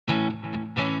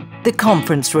The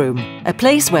conference room, a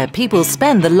place where people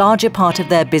spend the larger part of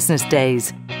their business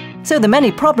days. So the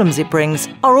many problems it brings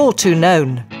are all too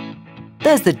known.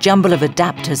 There's the jumble of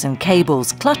adapters and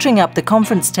cables cluttering up the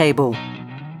conference table.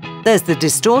 There's the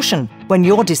distortion when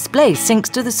your display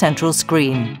syncs to the central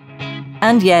screen.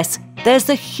 And yes, there's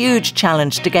the huge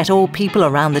challenge to get all people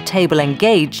around the table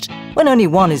engaged when only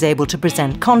one is able to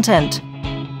present content.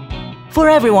 For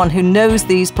everyone who knows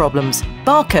these problems,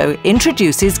 Barco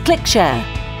introduces ClickShare.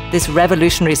 This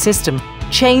revolutionary system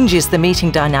changes the meeting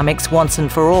dynamics once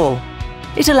and for all.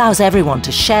 It allows everyone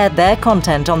to share their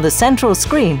content on the central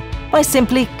screen by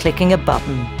simply clicking a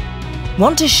button.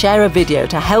 Want to share a video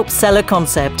to help sell a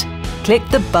concept? Click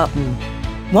the button.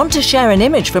 Want to share an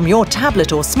image from your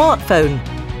tablet or smartphone?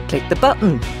 Click the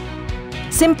button.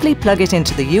 Simply plug it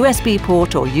into the USB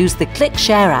port or use the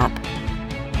ClickShare app.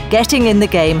 Getting in the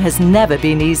game has never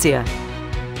been easier.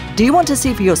 Do you want to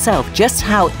see for yourself just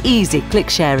how easy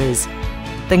ClickShare is?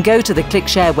 Then go to the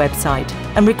ClickShare website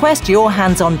and request your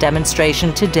hands-on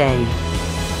demonstration today.